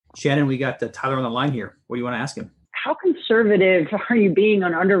Shannon, we got Tyler on the line here. What do you want to ask him? How conservative are you being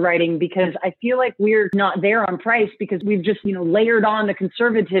on underwriting? Because I feel like we're not there on price because we've just, layered on the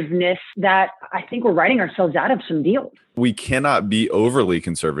conservativeness that I think we're writing ourselves out of some deals. We cannot be overly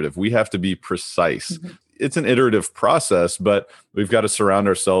conservative. We have to be precise. Mm-hmm. It's an iterative process, but we've got to surround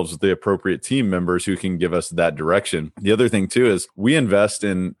ourselves with the appropriate team members who can give us that direction. The other thing too is we invest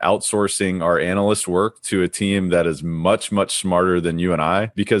in outsourcing our analyst work to a team that is much, much smarter than you and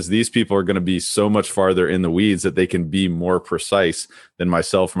I, because these people are going to be so much farther in the weeds that they can be more precise than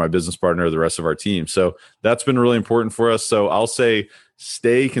myself or my business partner or the rest of our team. So that's been really important for us. So I'll say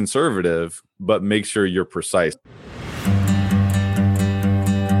stay conservative, but make sure you're precise.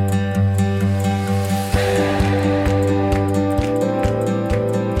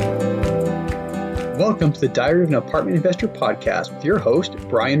 Welcome to the Diary of an Apartment Investor podcast with your host,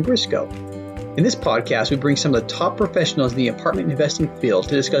 Brian Briscoe. In this podcast, we bring some of the top professionals in the apartment investing field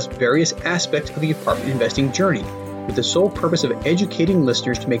to discuss various aspects of the apartment investing journey with the sole purpose of educating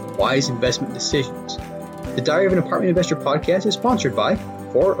listeners to make wise investment decisions. The Diary of an Apartment Investor podcast is sponsored by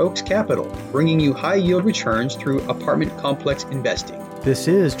Four Oaks Capital, bringing you high-yield returns through apartment complex investing. This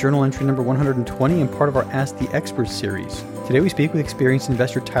is journal entry number 120 and part of our Ask the Experts series. Today we speak with experienced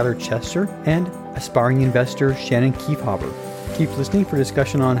investor Tyler Chester and aspiring investor Shannon Kiefhaber. Keep listening for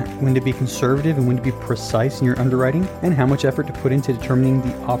discussion on when to be conservative and when to be precise in your underwriting and how much effort to put into determining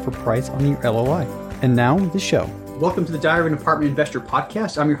the offer price on your LOI. And now, the show. Welcome to the Diary of an Apartment Investor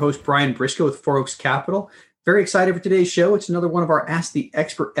podcast. I'm your host, Brian Briscoe with Four Oaks Capital. Very excited for today's show. It's another one of our Ask the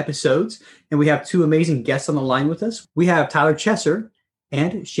Expert episodes, and we have two amazing guests on the line with us. We have Tyler Chester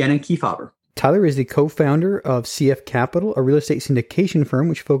and Shannon Kiefhaber. Tyler is the co-founder of CF Capital, a real estate syndication firm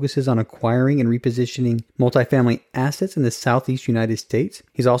which focuses on acquiring and repositioning multifamily assets in the Southeast United States.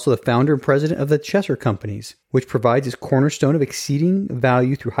 He's also the founder and president of the Chester Companies, which provides its cornerstone of exceeding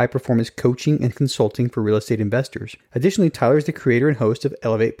value through high-performance coaching and consulting for real estate investors. Additionally, Tyler is the creator and host of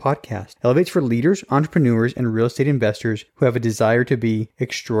Elevate Podcast. Elevate's for leaders, entrepreneurs, and real estate investors who have a desire to be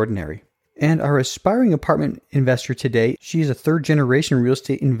extraordinary. And our aspiring apartment investor today, she is a third-generation real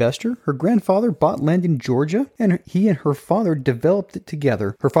estate investor. Her grandfather bought land in Georgia, and he and her father developed it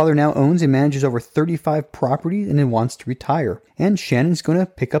together. Her father now owns and manages over 35 properties and then wants to retire. And Shannon's going to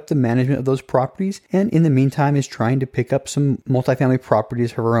pick up the management of those properties, and in the meantime is trying to pick up some multifamily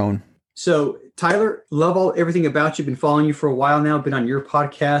properties of her own. So, Tyler, love everything about you. Been following you for a while now. Been on your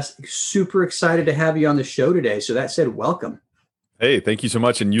podcast. Super excited to have you on the show today. So that said, welcome. Hey, thank you so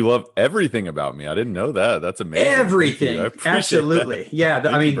much. And you love everything about me. I didn't know that. That's amazing. Everything. Absolutely. That. Yeah.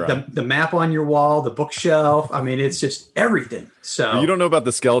 The map on your wall, the bookshelf. It's just everything. So you don't know about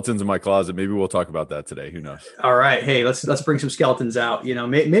the skeletons in my closet. Maybe we'll talk about that today. Who knows? All right. Hey, let's bring some skeletons out.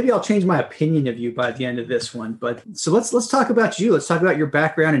 Maybe I'll change my opinion of you by the end of this one. But so let's talk about you. Let's talk about your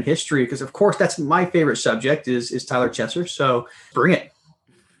background and history, because of course that's my favorite subject is Tyler Chester. So bring it.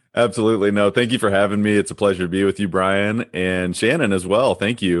 Absolutely. No, thank you for having me. It's a pleasure to be with you, Brian, and Shannon as well.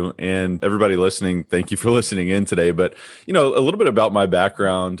 Thank you. And everybody listening, thank you for listening in today. But, a little bit about my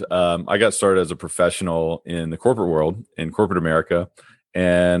background. I got started as a professional in the corporate world, in corporate America.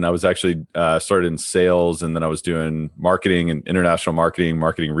 And I was actually started in sales, and then I was doing marketing and international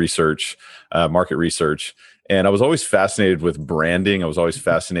marketing research, market research. And I was always fascinated with branding. I was always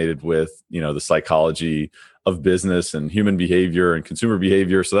fascinated with, the psychology of business and human behavior and consumer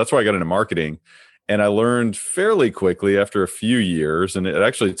behavior. So that's why I got into marketing. And I learned fairly quickly after a few years, and it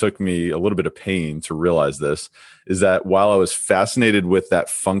actually took me a little bit of pain to realize this, is that while I was fascinated with that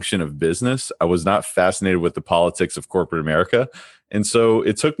function of business, I was not fascinated with the politics of corporate America. And so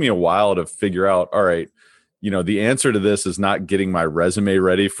it took me a while to figure out, all right, the answer to this is not getting my resume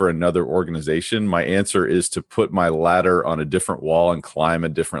ready for another organization. My answer is to put my ladder on a different wall and climb a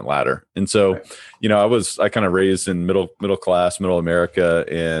different ladder. And so, I kind of raised in middle class, middle America,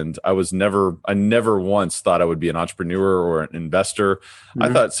 and I never once thought I would be an entrepreneur or an investor. Mm-hmm.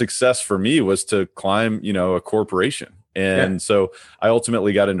 I thought success for me was to climb, a corporation. And so I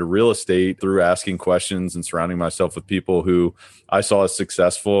ultimately got into real estate through asking questions and surrounding myself with people who I saw as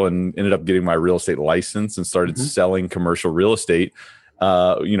successful, and ended up getting my real estate license and started selling commercial real estate,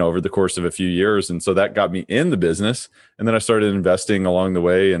 over the course of a few years. And so that got me in the business. And then I started investing along the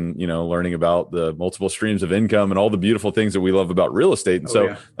way and, learning about the multiple streams of income and all the beautiful things that we love about real estate.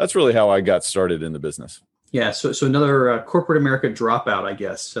 And that's really how I got started in the business. Yeah. So another corporate America dropout, I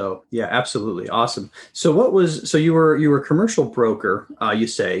guess. So yeah, absolutely. Awesome. So you were a commercial broker, you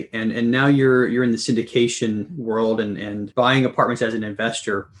say, and now you're in the syndication world and buying apartments as an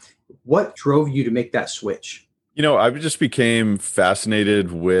investor. What drove you to make that switch? I just became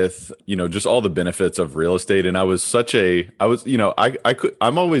fascinated with, just all the benefits of real estate. And I'm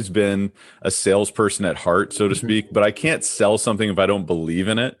always been a salesperson at heart, so to speak, but I can't sell something if I don't believe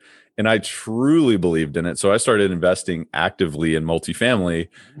in it. And I truly believed in it. So I started investing actively in multifamily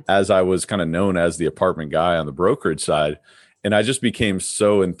as I was kind of known as the apartment guy on the brokerage side. And I just became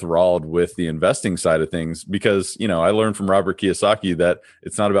so enthralled with the investing side of things because, I learned from Robert Kiyosaki that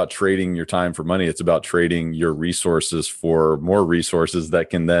it's not about trading your time for money. It's about trading your resources for more resources that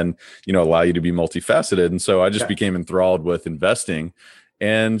can then, allow you to be multifaceted. And so I just became enthralled with investing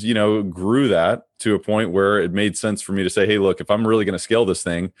and, grew that to a point where it made sense for me to say, hey, look, if I'm really going to scale this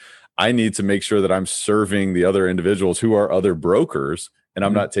thing, I need to make sure that I'm serving the other individuals who are other brokers and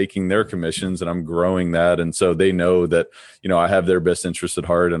I'm not taking their commissions and I'm growing that. And so they know that, I have their best interest at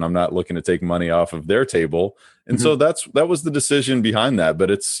heart and I'm not looking to take money off of their table. And so that was the decision behind that.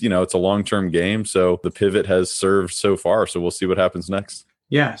 But it's, it's a long-term game. So the pivot has served so far. So we'll see what happens next.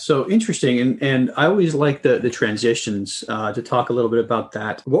 Yeah, so interesting. And I always like the transitions to talk a little bit about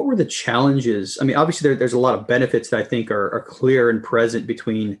that. What were the challenges? I mean, obviously there's a lot of benefits that I think are clear and present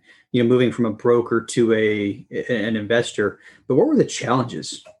between, moving from a broker to an investor. But what were the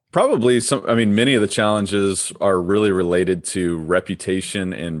challenges? Probably many of the challenges are really related to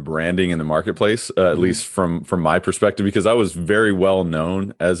reputation and branding in the marketplace, at least from my perspective, because I was very well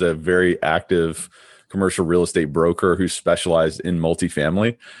known as a very active commercial real estate broker who specialized in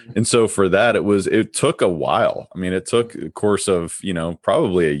multifamily. And so for that, it took a while. I mean, it took a course of,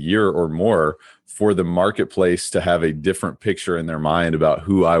 probably a year or more for the marketplace to have a different picture in their mind about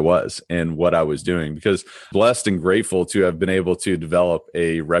who I was and what I was doing, because blessed and grateful to have been able to develop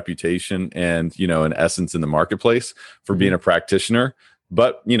a reputation and, an essence in the marketplace for being a practitioner.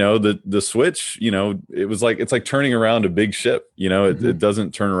 But, the switch, it's like turning around a big ship, it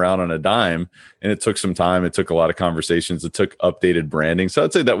doesn't turn around on a dime, and it took some time. It took a lot of conversations. It took updated branding. So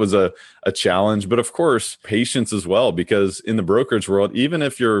I'd say that was a challenge, but of course, patience as well, because in the brokerage world, even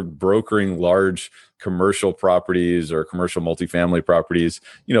if you're brokering large commercial properties or commercial multifamily properties,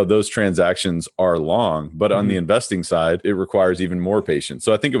 those transactions are long, but on the investing side, it requires even more patience.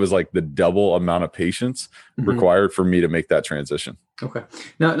 So I think it was like the double amount of patience required for me to make that transition. Okay.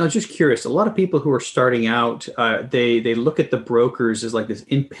 Now, just curious, a lot of people who are starting out, they look at the brokers as like this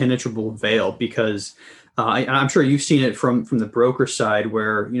impenetrable veil because I'm sure you've seen it from the broker side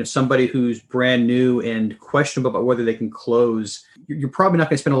where, somebody who's brand new and questionable about whether they can close, you're probably not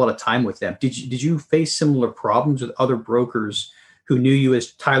going to spend a lot of time with them. Did you face similar problems with other brokers who knew you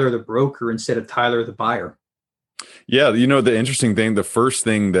as Tyler the broker instead of Tyler the buyer? Yeah, the interesting thing, the first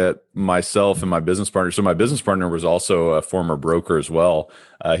thing that myself and my business partner was also a former broker as well.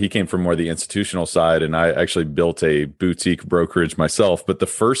 He came from more the institutional side, and I actually built a boutique brokerage myself. But the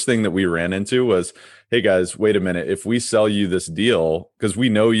first thing that we ran into was, hey guys, wait a minute. If we sell you this deal, because we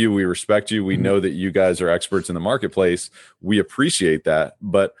know you, we respect you, we know that you guys are experts in the marketplace, we appreciate that.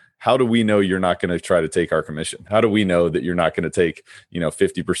 But how do we know you're not going to try to take our commission? How do we know that you're not going to take,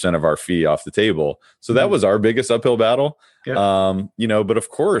 50% of our fee off the table? So that was our biggest uphill battle. Yeah. But of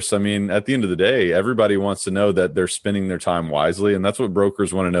course, at the end of the day, everybody wants to know that they're spending their time wisely. And that's what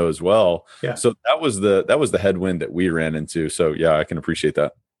brokers want to know as well. Yeah. So that was the headwind that we ran into. So yeah, I can appreciate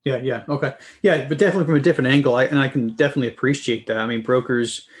that. Yeah. Okay. Yeah, but definitely from a different angle. I can definitely appreciate that.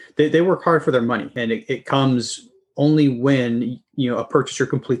 Brokers, they work hard for their money, and it comes only when a purchaser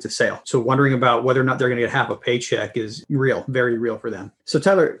completes a sale. So wondering about whether or not they're going to get half a paycheck is real, very real for them. So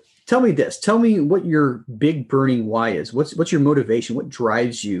Tyler, tell me this. Tell me what your big burning why is. What's your motivation? What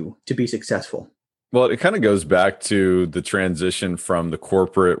drives you to be successful? Well, it kind of goes back to the transition from the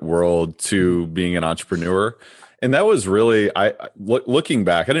corporate world to being an entrepreneur. And that was really, looking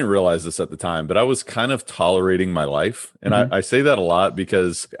back, I didn't realize this at the time, but I was kind of tolerating my life. And I say that a lot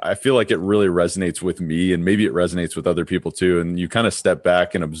because I feel like it really resonates with me, and maybe it resonates with other people too. And you kind of step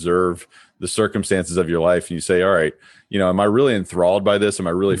back and observe the circumstances of your life, and you say, all right, am I really enthralled by this? Am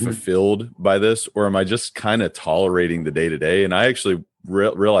I really fulfilled by this? Or am I just kind of tolerating the day to day? And I actually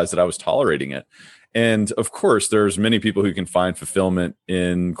realized that I was tolerating it. And of course, there's many people who can find fulfillment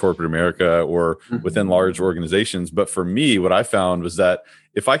in corporate America or within large organizations. But for me, what I found was that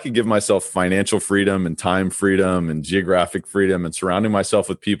if I could give myself financial freedom and time freedom and geographic freedom and surrounding myself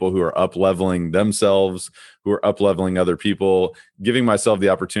with people who are up-leveling themselves, who are up-leveling other people, giving myself the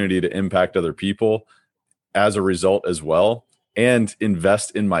opportunity to impact other people as a result as well, and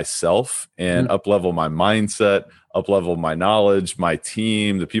invest in myself and up-level my mindset, up-level my knowledge, my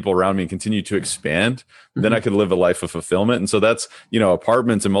team, the people around me, and continue to expand, then I could live a life of fulfillment. And so that's,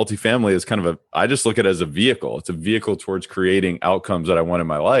 apartments and multifamily is kind of I just look at it as a vehicle. It's a vehicle towards creating outcomes that I want in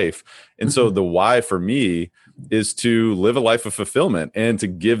my life. And so the why for me is to live a life of fulfillment and to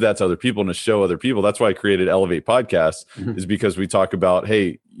give that to other people and to show other people. That's why I created Elevate Podcast, is because we talk about,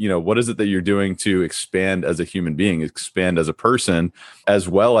 hey, what is it that you're doing to expand as a human being, expand as a person, as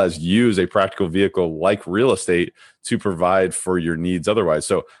well as use a practical vehicle like real estate to provide for your needs otherwise.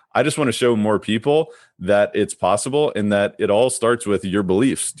 So I just want to show more people that it's possible and that it all starts with your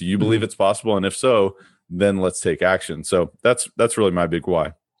beliefs. Do you believe it's possible? And if so, then let's take action. So that's really my big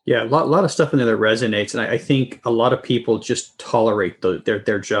why. Yeah, a lot of stuff in there that resonates. And I think a lot of people just tolerate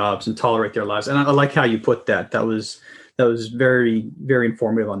their jobs and tolerate their lives. And I like how you put that. That was very, very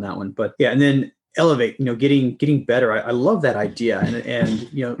informative on that one. But yeah, and then Elevate, getting better. I love that idea. And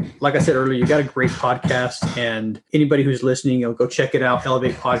like I said earlier, you got a great podcast, and anybody who's listening, go check it out.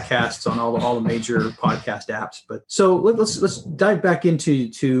 Elevate Podcasts on all the major podcast apps. But so let's dive back into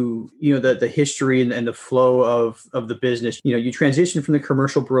the history and the flow of the business. You transitioned from the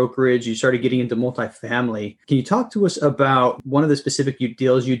commercial brokerage, you started getting into multifamily. Can you talk to us about one of the specific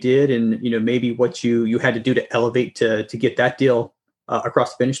deals you did, and maybe what you had to do to elevate to get that deal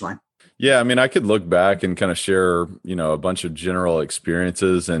across the finish line? Yeah, I mean, I could look back and kind of share, a bunch of general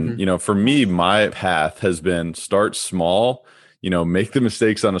experiences. And, for me, my path has been start small, make the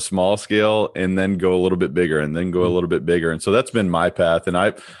mistakes on a small scale and then go a little bit bigger and then go a little bit bigger. And so that's been my path. And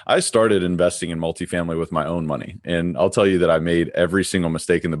I started investing in multifamily with my own money. And I'll tell you that I made every single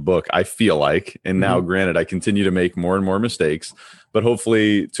mistake in the book, I feel like. And now, granted, I continue to make more and more mistakes, but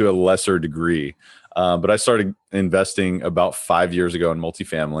hopefully to a lesser degree. But I started investing about 5 years ago in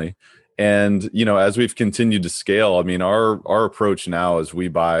multifamily. And, as we've continued to scale, I mean, our approach now is we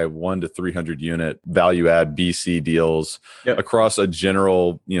buy 1 to 300 unit value add BC deals across a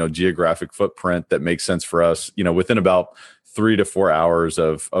general, geographic footprint that makes sense for us, within about 3 to 4 hours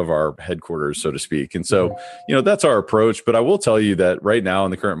of our headquarters, so to speak. And so, that's our approach. But I will tell you that right now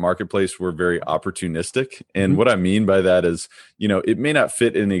in the current marketplace, we're very opportunistic. And what I mean by that is, it may not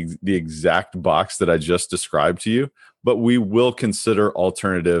fit in the exact box that I just described to you, but we will consider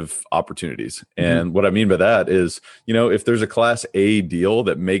alternative opportunities. And what I mean by that is, if there's a class A deal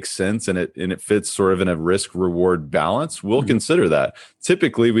that makes sense and it fits sort of in a risk reward balance, we'll consider that.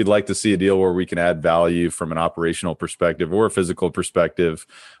 Typically, we'd like to see a deal where we can add value from an operational perspective or a physical perspective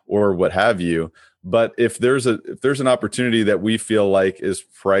or what have you. But if there's an opportunity that we feel like is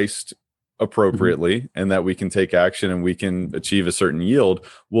priced appropriately and that we can take action and we can achieve a certain yield,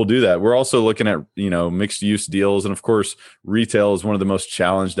 we'll do that. We're also looking at, mixed use deals. And of course, retail is one of the most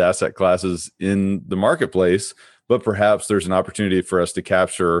challenged asset classes in the marketplace, but perhaps there's an opportunity for us to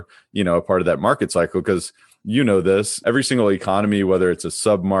capture, a part of that market cycle. Because this, every single economy, whether it's a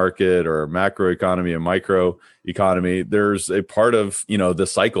sub-market or a macro economy, a micro economy, there's a part of, the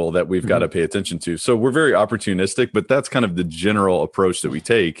cycle that we've got to pay attention to. So we're very opportunistic, but that's kind of the general approach that we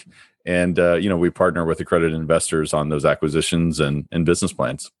take. And, we partner with accredited investors on those acquisitions and business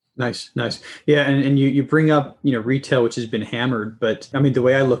plans. Nice. Yeah. And you bring up, retail, which has been hammered, but I mean, the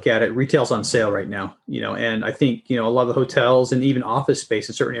way I look at it, retail's on sale right now, and I think, a lot of the hotels and even office space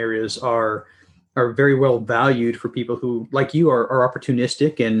in certain areas are very well valued for people who, like you, are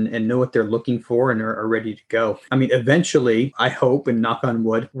opportunistic and know what they're looking for and are ready to go. I mean, eventually, I hope, and knock on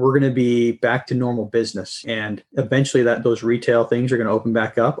wood, we're going to be back to normal business. And eventually those retail things are going to open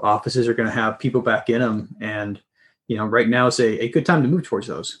back up. Offices are going to have people back in them. And, right now is a good time to move towards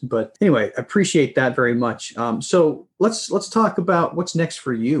those. But anyway, I appreciate that very much. So let's talk about what's next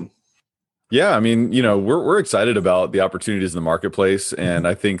for you. Yeah, I mean, we're excited about the opportunities in the marketplace. And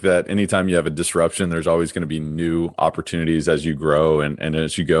I think that anytime you have a disruption, there's always going to be new opportunities as you grow and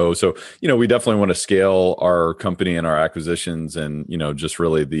as you go. So, we definitely want to scale our company and our acquisitions and, just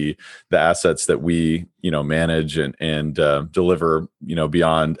really the assets that we, manage and deliver,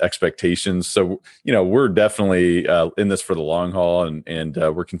 beyond expectations. So, we're definitely in this for the long haul and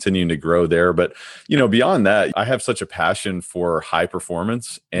we're continuing to grow there. But, beyond that, I have such a passion for high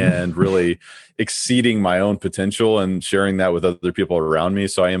performance and really exceeding my own potential and sharing that with other people around me.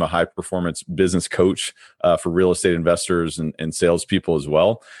 So I am a high performance business coach for real estate investors and salespeople as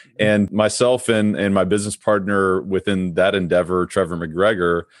well. And myself and my business partner within that endeavor, Trevor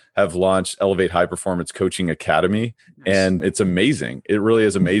McGregor, have launched Elevate High Performance Coaching Academy. And it's amazing. It really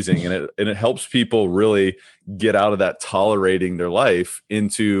is amazing. And it helps people really get out of that tolerating their life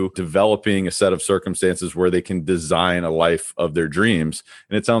into developing a set of circumstances where they can design a life of their dreams.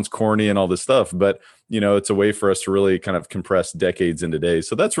 And it sounds corny and all this stuff, but it's a way for us to really kind of compress decades into days.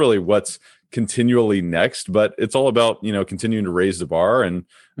 So that's really what's continually next, but it's all about, continuing to raise the bar. And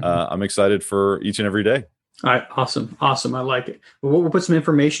I'm excited for each and every day. All right. Awesome. I like it. We'll put some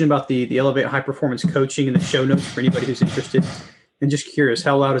information about the Elevate High Performance Coaching in the show notes for anybody who's interested. And just curious,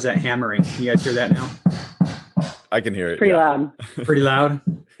 how loud is that hammering? You guys hear that now? I can hear it. Pretty loud. Pretty loud.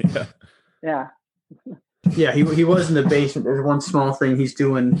 Yeah. Yeah. Yeah, he was in the basement. There's one small thing he's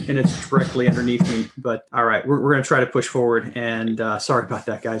doing, and it's directly underneath me. But all right, we're going to try to push forward. And sorry about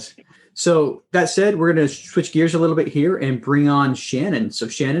that, guys. So that said, we're going to switch gears a little bit here and bring on Shannon. So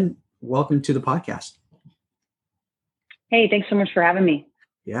Shannon, welcome to the podcast. Hey, thanks so much for having me.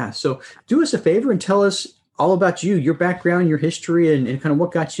 Yeah. So do us a favor and tell us all about you, your background, your history, and kind of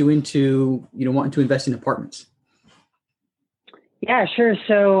what got you into, wanting to invest in apartments. Yeah, sure.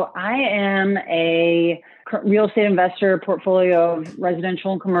 So I am a real estate investor, portfolio of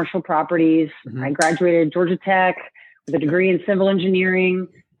residential and commercial properties. Mm-hmm. I graduated Georgia Tech with a degree in civil engineering.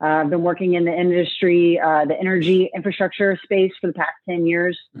 I've been working in the industry, the energy infrastructure space for the past 10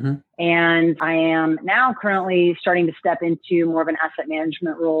 years. Mm-hmm. And I am now currently starting to step into more of an asset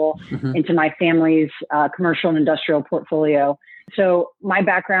management role Mm-hmm. into my family's commercial and industrial portfolio. So my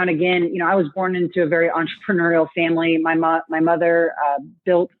background, again, I was born into a very entrepreneurial family. My mother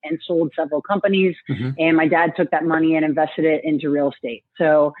built and sold several companies, Mm-hmm. and my dad took that money and invested it into real estate.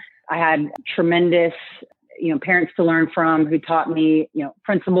 So I had tremendous, parents to learn from who taught me,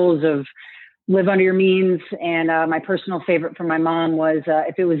 principles of live under your means. And my personal favorite from my mom was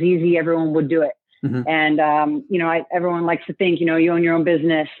if it was easy, everyone would do it. Mm-hmm. And, everyone likes to think, you own your own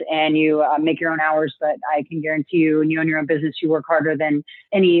business and you make your own hours, but I can guarantee you, when you own your own business, you work harder than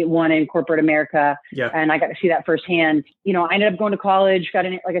anyone in corporate America. Yeah. And I got to see that firsthand. I ended up going to college, got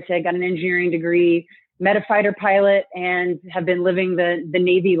an engineering degree, met a fighter pilot, and have been living the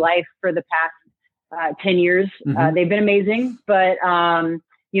Navy life for the past 10 years. Mm-hmm. They've been amazing, but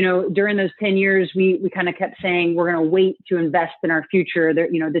during those 10 years, we kind of kept saying, we're going to wait to invest in our future. There,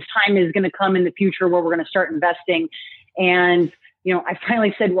 this time is going to come in the future where we're going to start investing. And, I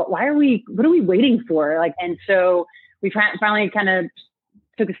finally said, what are we waiting for? And so we finally kind of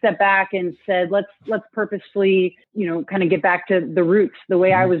took a step back and said, let's purposefully, kind of get back to the roots, the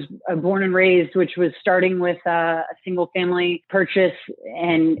way I was born and raised, which was starting with a single family purchase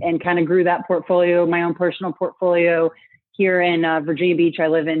and kind of grew that portfolio, my own personal portfolio here in Virginia Beach. I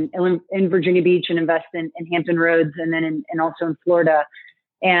live in Virginia Beach and invest in Hampton Roads, and then and also in Florida.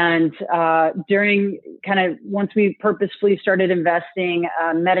 And during once we purposefully started investing,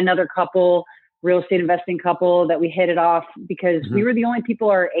 met another real estate investing couple that we hit it off because we were the only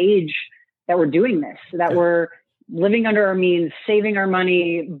people our age that were doing this, that were living under our means, saving our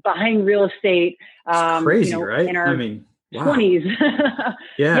money, buying real estate. It's crazy, right? In our Wow. 20s.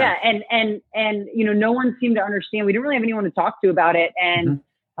 Yeah. And no one seemed to understand. We didn't really have anyone to talk to about it. And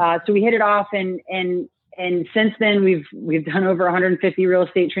so we hit it off, and since then we've done over 150 real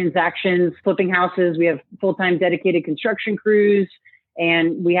estate transactions, flipping houses. We have full-time dedicated construction crews,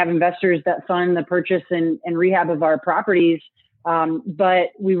 and we have investors that fund the purchase and rehab of our properties.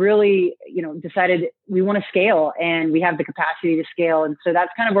 But we really, decided we want to scale, and we have the capacity to scale. And so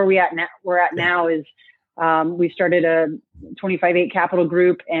that's kind of where we're at now is, we started a 25/8 capital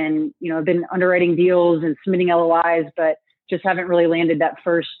group, and, have been underwriting deals and submitting LOIs, but just haven't really landed that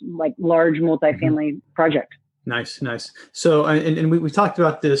first large multifamily project. Nice. So, and we talked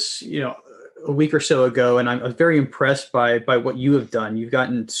about this, a week or so ago, and I'm very impressed by what you have done. You've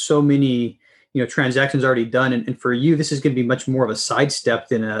gotten so many, transactions already done. And for you, this is going to be much more of a sidestep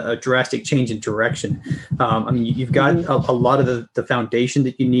than a drastic change in direction. You've got a lot of the foundation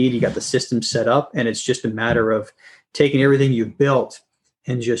that you need. You got the system set up, and it's just a matter of taking everything you've built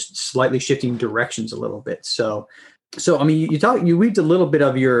and just slightly shifting directions a little bit. So you weaved a little bit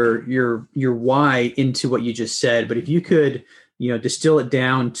of your why into what you just said, but if you could, distill it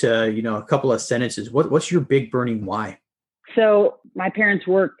down to, a couple of sentences, what's your big burning why? So my parents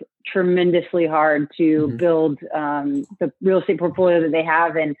worked tremendously hard to build the real estate portfolio that they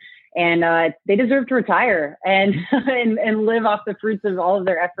have, and they deserve to retire and and live off the fruits of all of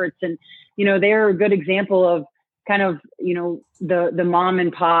their efforts. And they're a good example of kind of the mom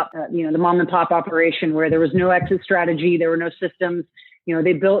and pop operation where there was no exit strategy, there were no systems.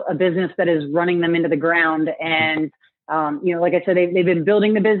 They built a business that is running them into the ground. And like I said, they've been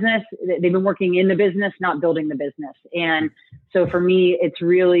building the business. They've been working in the business, not building the business. And so for me, it's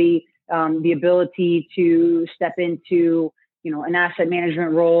really the ability to step into, an asset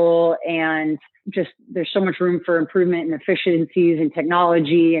management role, and just there's so much room for improvement and efficiencies and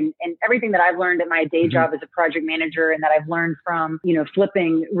technology and everything that I've learned at my day job as a project manager, and that I've learned from,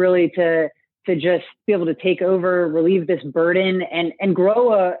 flipping, really to just be able to take over, relieve this burden and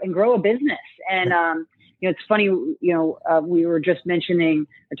grow a business. And, it's funny, we were just mentioning,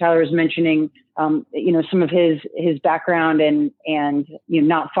 or Tyler was mentioning, some of his background and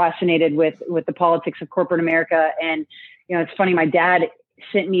not fascinated with the politics of corporate America. And, it's funny, my dad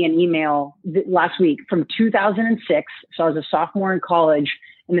sent me an email last week from 2006. So I was a sophomore in college,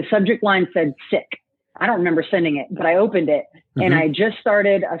 and the subject line said sick. I don't remember sending it, but I opened it, and I just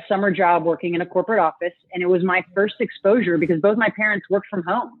started a summer job working in a corporate office. And it was my first exposure because both my parents worked from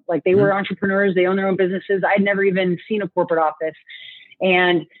home. Like, they were entrepreneurs. They own their own businesses. I'd never even seen a corporate office.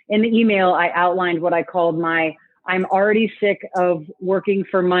 And in the email, I outlined what I called my I'm already sick of working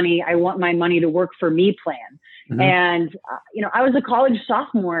for money. I want my money to work for me plan. And, I was a college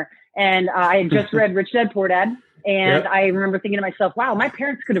sophomore, and I had just read Rich Dad Poor Dad. And I remember thinking to myself, wow, my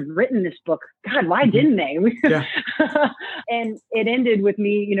parents could have written this book. God, why didn't they? And it ended with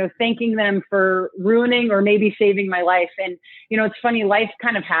me, thanking them for ruining or maybe saving my life. And, it's funny, life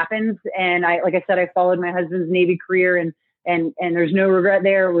kind of happens. And like I said, I followed my husband's Navy career, and there's no regret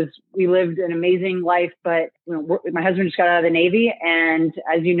there. We lived an amazing life, but my husband just got out of the Navy. And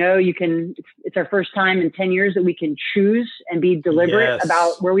as you know, it's our first time in 10 years that we can choose and be deliberate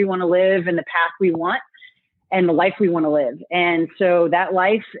about where we want to live and the path we want and the life we want to live. And so that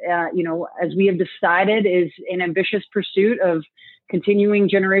life, as we have decided, is an ambitious pursuit of continuing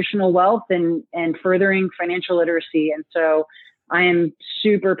generational wealth and furthering financial literacy. And so I am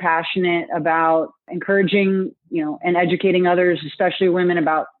super passionate about encouraging, and educating others, especially women,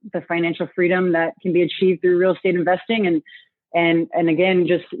 about the financial freedom that can be achieved through real estate investing. And again,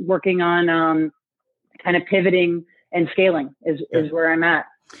 just working on kind of pivoting and scaling is where I'm at.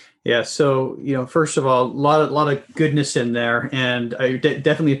 Yeah. So, first of all, a lot of goodness in there. And I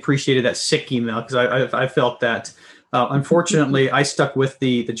definitely appreciated that sick email, because I felt that. Unfortunately, I stuck with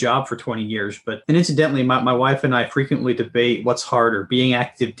the job for 20 years. And incidentally, my wife and I frequently debate what's harder, being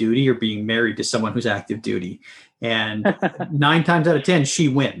active duty or being married to someone who's active duty. And 9 times out of 10, she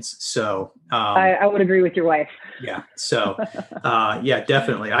wins. So I would agree with your wife. Yeah. So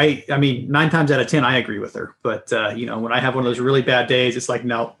definitely. I mean, 9 times out of 10, I agree with her. But when I have one of those really bad days, it's like,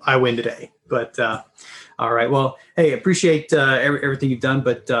 no, I win today. But all right. Well, hey, appreciate everything you've done,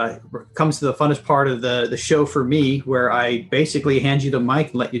 but comes to the funnest part of the show for me, where I basically hand you the mic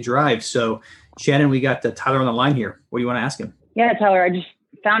and let you drive. So, Shannon, we got Tyler on the line here. What do you want to ask him? Yeah, Tyler, I just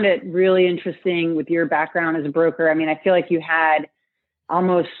found it really interesting with your background as a broker. I mean, I feel like you had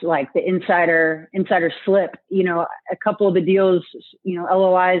almost like the insider slip, a couple of the deals,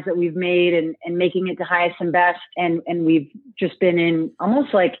 LOIs that we've made and making it to highest and best. And we've just been in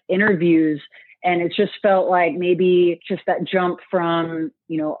almost like interviews. And it's just felt like maybe just that jump from,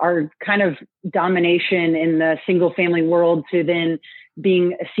 our kind of domination in the single family world to then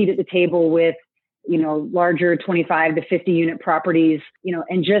being a seat at the table with, larger 25 to 50 unit properties,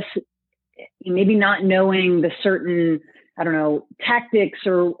 and just maybe not knowing the certain, I don't know, tactics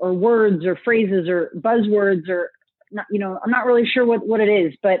or words or phrases or buzzwords or not, I'm not really sure what it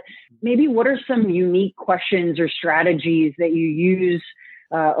is, but maybe what are some unique questions or strategies that you use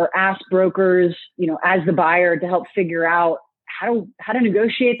or ask brokers, as the buyer, to help figure out how to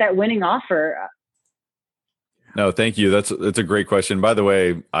negotiate that winning offer? No, thank you. That's a great question. By the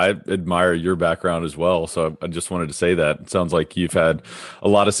way, I admire your background as well. So I just wanted to say that. It sounds like you've had a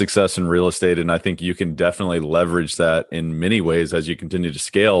lot of success in real estate, and I think you can definitely leverage that in many ways as you continue to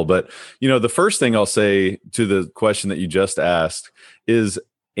scale. But, the first thing I'll say to the question that you just asked is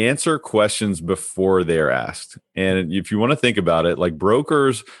answer questions before they're asked. And if you want to think about it, like,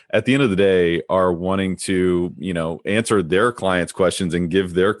 brokers at the end of the day are wanting to, answer their clients' questions and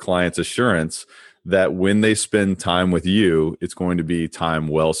give their clients assurance that when they spend time with you, it's going to be time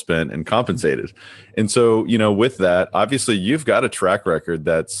well spent and compensated. And so, with that, obviously you've got a track record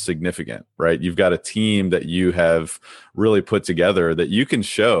that's significant, right? You've got a team that you have really put together that you can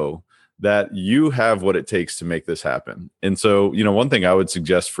show that you have what it takes to make this happen. And so, one thing I would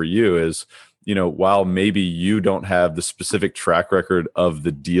suggest for you is, while maybe you don't have the specific track record of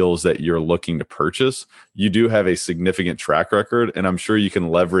the deals that you're looking to purchase, you do have a significant track record. And I'm sure you can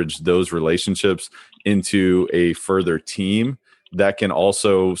leverage those relationships into a further team that can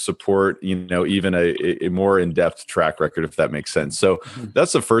also support, even a more in-depth track record, if that makes sense. So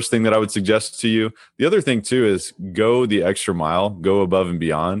that's the first thing that I would suggest to you. The other thing too is go the extra mile, go above and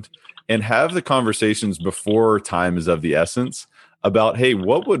beyond, and have the conversations before time is of the essence about, hey,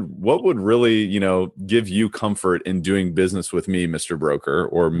 what would really, give you comfort in doing business with me, Mr. Broker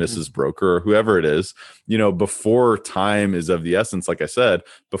or Mrs. Broker or whoever it is, before time is of the essence. Like I said,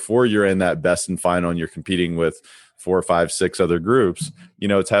 before you're in that best and final and you're competing with 4, 5, 6 other groups,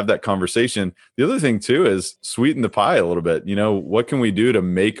 to have that conversation. The other thing too is sweeten the pie a little bit. What can we do to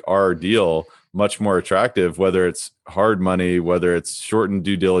make our deal much more attractive, whether it's hard money, whether it's shortened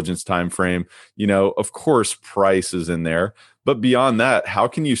due diligence time frame? Of course, price is in there. But beyond that, how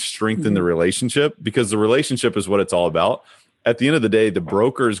can you strengthen the relationship? Because the relationship is what it's all about. at the end of the day, the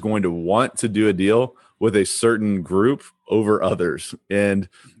broker is going to want to do a deal with a certain group over others. And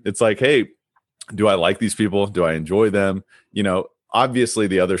it's like, hey, do I like these people? Do I enjoy them? Obviously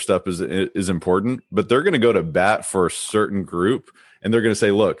the other stuff is important, but they're going to go to bat for a certain group, and they're going to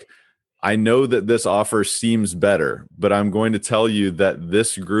say, look, I know that this offer seems better, but I'm going to tell you that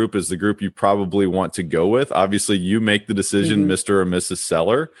this group is the group you probably want to go with. Obviously, you make the decision, Mr. or Mrs.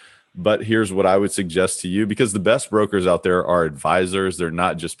 Seller, but here's what I would suggest to you, because the best brokers out there are advisors. They're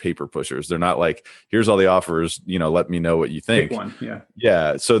not just paper pushers. They're not like, here's all the offers, let me know what you think. Pick one. Yeah.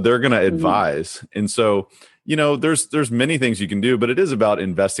 Yeah. So they're going to advise. And so, there's many things you can do, but it is about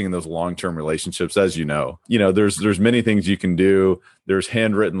investing in those long-term relationships. As there's many things you can do. There's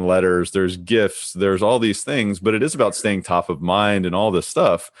handwritten letters, there's gifts, there's all these things, but it is about staying top of mind and all this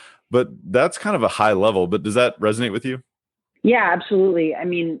stuff. But that's kind of a high level, but does that resonate with you? Yeah, absolutely. I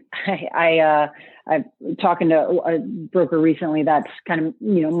mean, I'm talking to a broker recently that's kind of,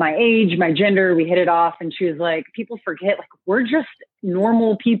 my age, my gender, we hit it off. And she was like, people forget, like, we're just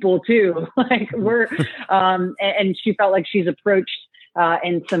normal people too. Like and she felt like she's approached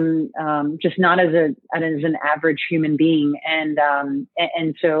and some just not as an average human being. And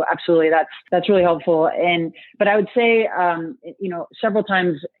so absolutely that's really helpful. But I would say, several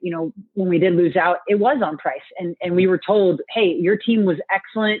times, when we did lose out, it was on price, and we were told, hey, your team was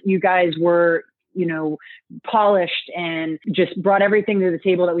excellent. You guys were, polished and just brought everything to the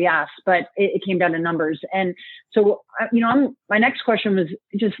table that we asked, but it came down to numbers. And so, my next question was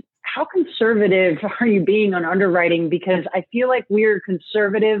just, how conservative are you being on underwriting? Because I feel like we're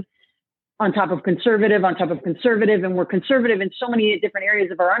conservative on top of conservative on top of conservative, and we're conservative in so many different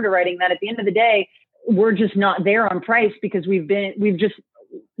areas of our underwriting that at the end of the day, we're just not there on price because we've just,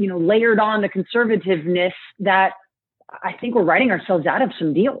 layered on the conservativeness that I think we're writing ourselves out of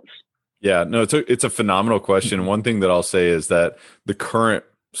some deals. Yeah, no, it's a phenomenal question. One thing that I'll say is that the current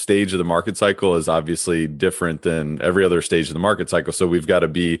stage of the market cycle is obviously different than every other stage of the market cycle. So we've got to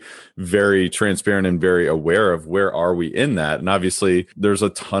be very transparent and very aware of where are we in that. And obviously there's a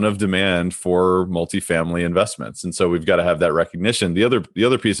ton of demand for multifamily investments. And so we've got to have that recognition. The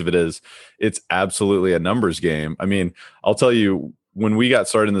other piece of it is it's absolutely a numbers game. I mean, I'll tell you, when we got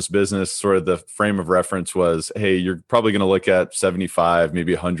started in this business, sort of the frame of reference was, hey, you're probably going to look at 75,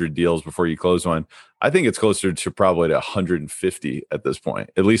 maybe 100 deals before you close one. I think it's closer to probably to 150 at this point,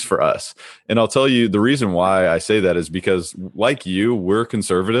 at least for us. And I'll tell you the reason why I say that is because, like you, we're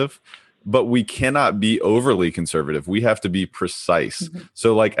conservative, but we cannot be overly conservative. We have to be precise. Mm-hmm.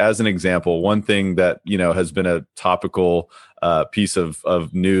 So like, as an example, one thing that, has been a topical piece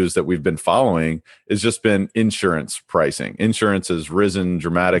of news that we've been following has just been insurance pricing. Insurance has risen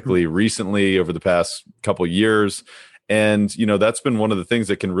dramatically recently over the past couple of years. And, that's been one of the things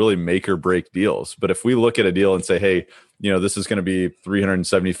that can really make or break deals. But if we look at a deal and say, hey, this is going to be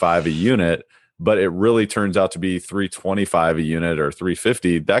 $375 a unit, but it really turns out to be $325 a unit or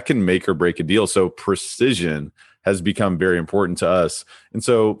 $350, that can make or break a deal. So precision has become very important to us. And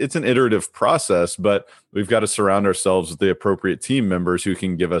so it's an iterative process, but we've got to surround ourselves with the appropriate team members who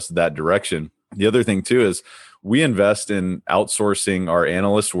can give us that direction. The other thing too is we invest in outsourcing our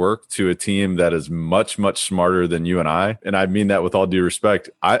analyst work to a team that is much, much smarter than you and I. And I mean that with all due respect.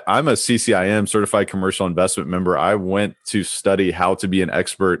 I'm a CCIM, Certified Commercial Investment member. I went to study how to be an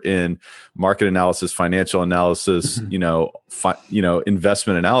expert in market analysis, financial analysis,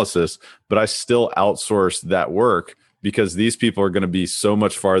 investment analysis, but I still outsource that work because these people are going to be so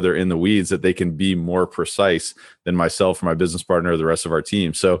much farther in the weeds that they can be more precise than myself or my business partner or the rest of our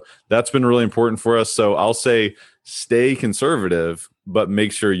team. So that's been really important for us. So I'll say stay conservative, but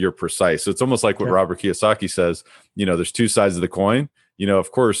make sure you're precise. So it's almost like what Robert Kiyosaki says, there's two sides of the coin.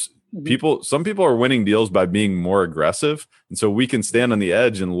 Of course, some people are winning deals by being more aggressive. And so we can stand on the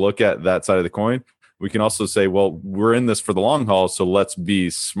edge and look at that side of the coin. We can also say, well, we're in this for the long haul, so let's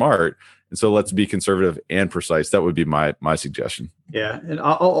be smart. And so let's be conservative and precise. That would be my suggestion. Yeah. And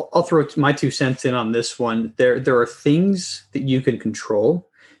I'll throw my 2 cents in on this one. There are things that you can control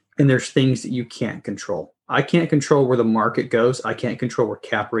and there's things that you can't control. I can't control where the market goes. I can't control where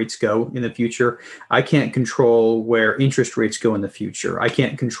cap rates go in the future. I can't control where interest rates go in the future. I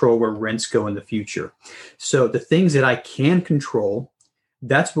can't control where rents go in the future. So the things that I can control,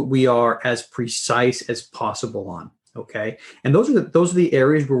 that's what we are as precise as possible on. Okay. And those are the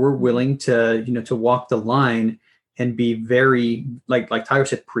areas where we're willing to, to walk the line and be very, like Tyler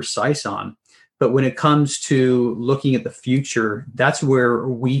said, precise on. But when it comes to looking at the future, that's where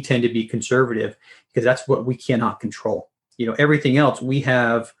we tend to be conservative because that's what we cannot control. Everything else we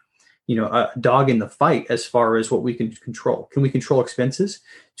have, a dog in the fight as far as what we can control. Can we control expenses?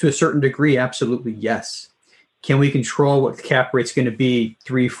 To a certain degree, absolutely yes. Can we control what the cap rate's going to be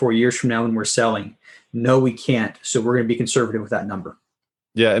 3-4 years from now when we're selling? No, we can't. So we're going to be conservative with that number.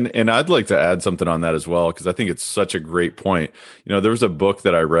 Yeah, and I'd like to add something on that as well, because I think it's such a great point. There was a book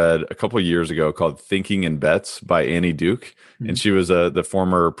that I read a couple of years ago called Thinking in Bets by Annie Duke, and she was the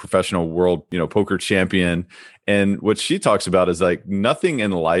former professional world poker champion. And what she talks about is like nothing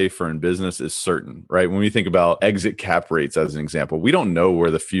in life or in business is certain, right? When we think about exit cap rates as an example, we don't know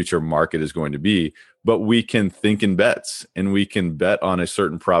where the future market is going to be, but we can think in bets and we can bet on a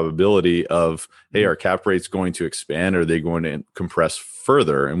certain probability of, hey, are cap rates going to expand? Or are they going to compress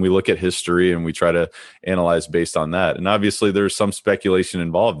further? And we look at history and we try to analyze based on that. And obviously there's some speculation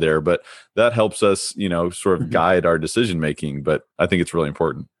involved there, but that helps us, sort of guide our decision making. But I think it's really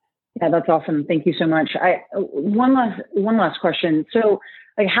important. Yeah, that's awesome. Thank you so much. One last question. So,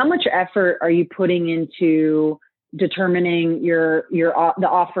 like, how much effort are you putting into determining the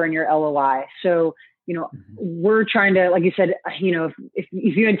offer and your LOI? So, we're trying to, like you said, if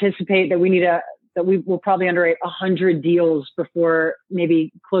you anticipate that we will probably underwrite 100 deals before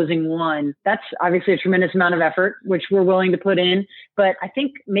maybe closing one, that's obviously a tremendous amount of effort, which we're willing to put in. But I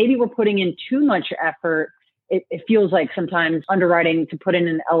think maybe we're putting in too much effort. It feels like sometimes underwriting to put in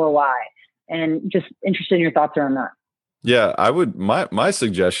an LOI, and just interested in your thoughts around that. Yeah, I would. My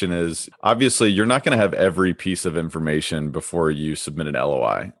suggestion is, obviously you're not going to have every piece of information before you submit an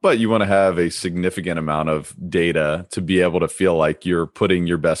LOI, but you want to have a significant amount of data to be able to feel like you're putting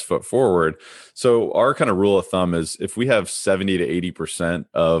your best foot forward. So our kind of rule of thumb is if we have 70 to 80%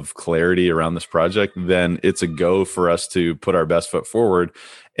 of clarity around this project, then it's a go for us to put our best foot forward.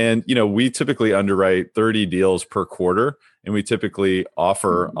 And, we typically underwrite 30 deals per quarter, and we typically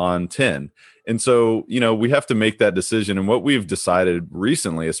offer on 10. And so, we have to make that decision. And what we've decided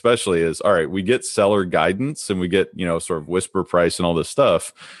recently, especially, is, all right, we get seller guidance and we get, sort of whisper price and all this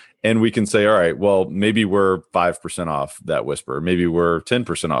stuff. And we can say, all right, well, maybe we're 5% off that whisper. Maybe we're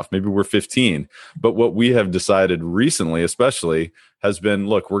 10% off. Maybe we're 15. But what we have decided recently, especially, has been,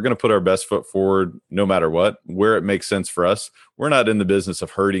 look, we're going to put our best foot forward no matter what, where it makes sense for us. We're not in the business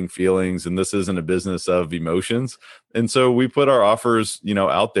of hurting feelings, and this isn't a business of emotions. And so we put our offers,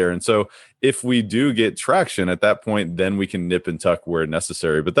 out there. And so if we do get traction at that point, then we can nip and tuck where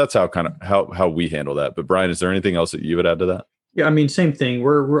necessary. But that's how we handle that. But Brian, is there anything else that you would add to that? Yeah, I mean, same thing.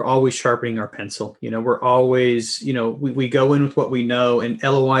 We're always sharpening our pencil. We're always, we go in with what we know, and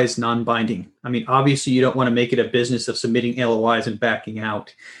LOI is non-binding. I mean, obviously, you don't want to make it a business of submitting LOIs and backing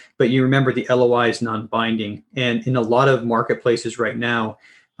out, but you remember the LOI is non-binding. And in a lot of marketplaces right now,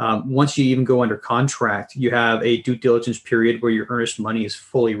 once you even go under contract, you have a due diligence period where your earnest money is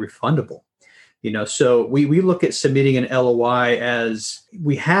fully refundable. So we look at submitting an LOI as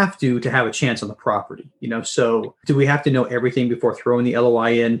we have to have a chance on the property. So do we have to know everything before throwing the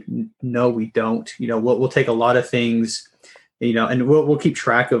LOI in? No, we don't. We'll take a lot of things, and we'll keep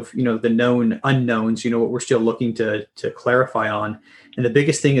track of, the known unknowns, what we're still looking to clarify on. And the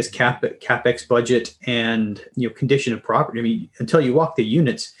biggest thing is CapEx budget and, condition of property. I mean, until you walk the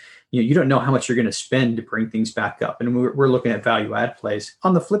units, you don't know how much you're going to spend to bring things back up. And we're looking at value add plays.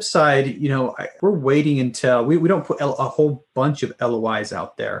 On the flip side, we're waiting until we don't put a whole bunch of LOIs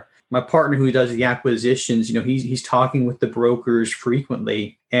out there. My partner who does the acquisitions, he's talking with the brokers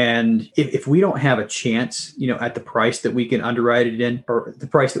frequently. And if we don't have a chance, at the price that we can underwrite it in, or the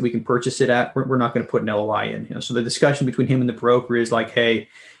price that we can purchase it at, we're not going to put an LOI in. So the discussion between him and the broker is like, hey,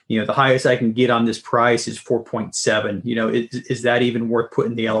 the highest I can get on this price is 4.7. Is that even worth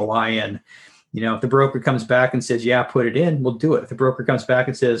putting the LOI in? If the broker comes back and says, yeah, put it in, we'll do it. If the broker comes back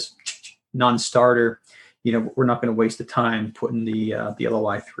and says, non-starter, we're not going to waste the time putting the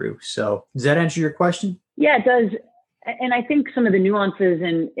LOI through. So does that answer your question? Yeah, it does. And I think some of the nuances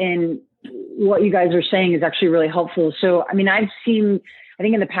in what you guys are saying is actually really helpful. So, I mean, I think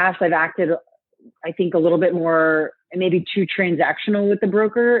in the past I've acted, I think, a little bit more, maybe too transactional with the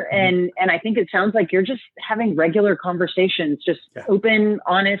broker. And I think it sounds like you're just having regular conversations, just open,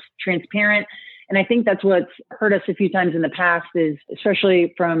 honest, transparent. And I think that's what's hurt us a few times in the past, is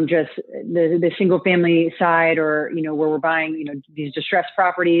especially from just the single family side, or, where we're buying, these distressed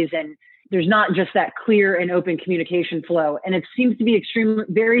properties, and there's not just that clear and open communication flow. And it seems to be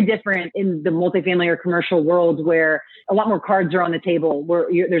very different in the multifamily or commercial world, where a lot more cards are on the table, where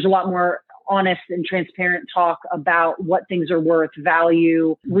there's a lot more honest and transparent talk about what things are worth,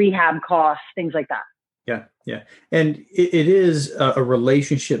 value, rehab costs, things like that. Yeah. And it is a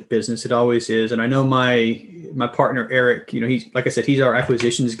relationship business. It always is. And I know my partner, Eric, he's, like I said, he's our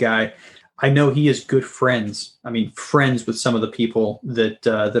acquisitions guy. I know he is good friends. I mean, friends with some of the people that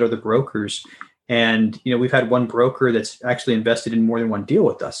are the brokers. And, we've had one broker that's actually invested in more than one deal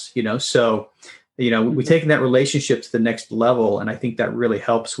with us, so we've taken that relationship to the next level. And I think that really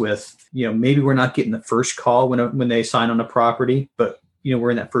helps with, maybe we're not getting the first call when they sign on a property, but,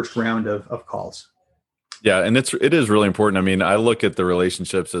 we're in that first round of calls. Yeah. And it is really important. I mean, I look at the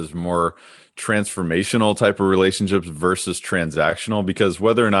relationships as more transformational type of relationships versus transactional, because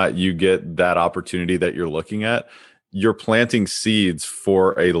whether or not you get that opportunity that you're looking at, you're planting seeds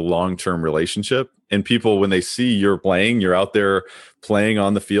for a long-term relationship. And people, when they see you're out there playing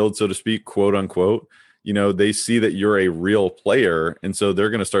on the field, so to speak, quote unquote, they see that you're a real player. And so they're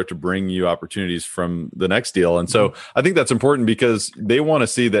going to start to bring you opportunities from the next deal. And so I think that's important because they want to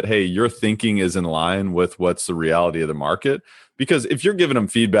see that, hey, your thinking is in line with what's the reality of the market. Because if you're giving them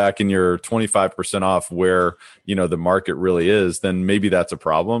feedback and you're 25% off where, the market really is, then maybe that's a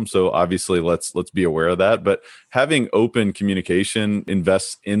problem. So obviously let's be aware of that. But having open communication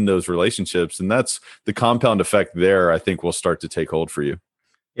invests in those relationships. And that's the compound effect there, I think, will start to take hold for you.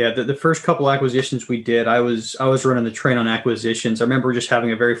 Yeah, the first couple acquisitions we did, I was running the train on acquisitions. I remember just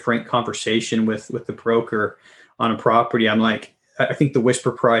having a very frank conversation with the broker on a property. I'm like, I think the whisper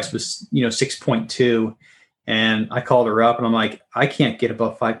price was 6.2, and I called her up and I'm like, I can't get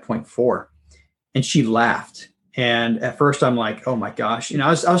above 5.4, and she laughed. And at first I'm like, oh my gosh,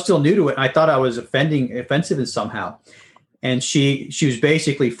 I was still new to it, and I thought I was offensive in somehow. And she was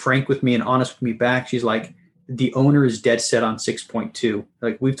basically frank with me and honest with me back. She's like, the owner is dead set on 6.2.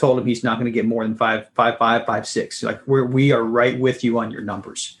 Like, we've told him he's not going to get more than 5.5, 5.6. Like, we are right with you on your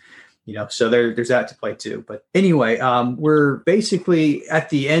numbers, so there's that to play too. But anyway, we're basically at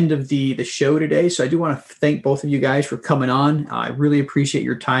the end of the show today. So I do want to thank both of you guys for coming on. I really appreciate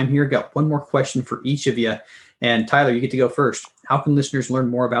your time here. Got one more question for each of you. And Tyler, you get to go first. How can listeners learn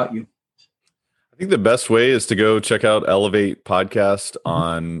more about you? I think the best way is to go check out Elevate Podcast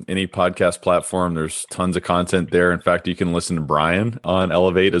on any podcast platform. There's tons of content there. In fact, you can listen to Brian on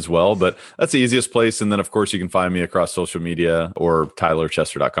Elevate as well, but that's the easiest place. And then of course you can find me across social media or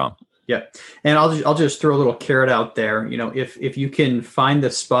tylerchester.com. Yeah. And I'll just throw a little carrot out there. If you can find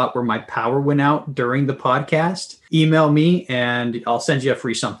the spot where my power went out during the podcast, email me and I'll send you a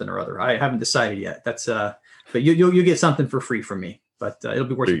free something or other. I haven't decided yet. That's but you'll get something for free from me, but it'll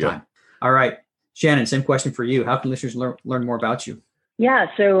be worth your time. All right. Shannon, same question for you. How can listeners learn more about you? Yeah,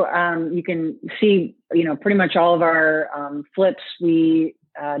 so you can see, pretty much all of our flips. We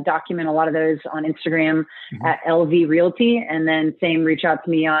document a lot of those on Instagram at LV Realty, and then reach out to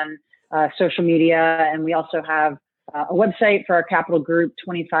me on social media. And we also have a website for our capital group,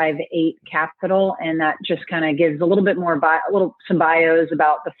 25-8 Capital, and that just kind of gives a little bit more some bios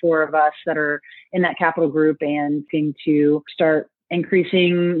about the four of us that are in that capital group and looking to start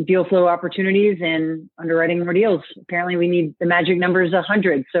increasing deal flow opportunities and underwriting more deals. Apparently we need the magic number is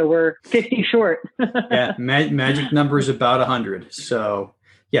 100. So we're 50 short. Yeah. Magic number is about 100. So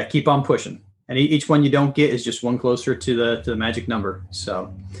yeah, keep on pushing. And each one you don't get is just one closer to the magic number.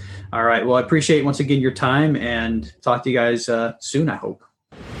 So, all right. Well, I appreciate once again your time and talk to you guys soon, I hope.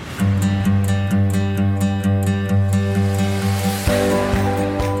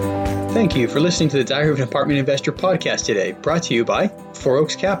 Thank you for listening to the Diary of an Apartment Investor podcast today, brought to you by Four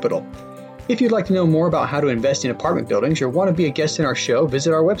Oaks Capital. If you'd like to know more about how to invest in apartment buildings or want to be a guest in our show,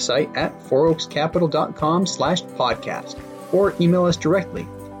 visit our website at fouroakscapital.com/podcast or email us directly.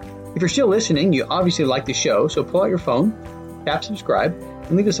 If you're still listening, you obviously like the show, so pull out your phone, tap subscribe,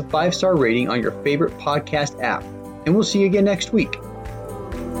 and leave us a 5-star rating on your favorite podcast app. And we'll see you again next week.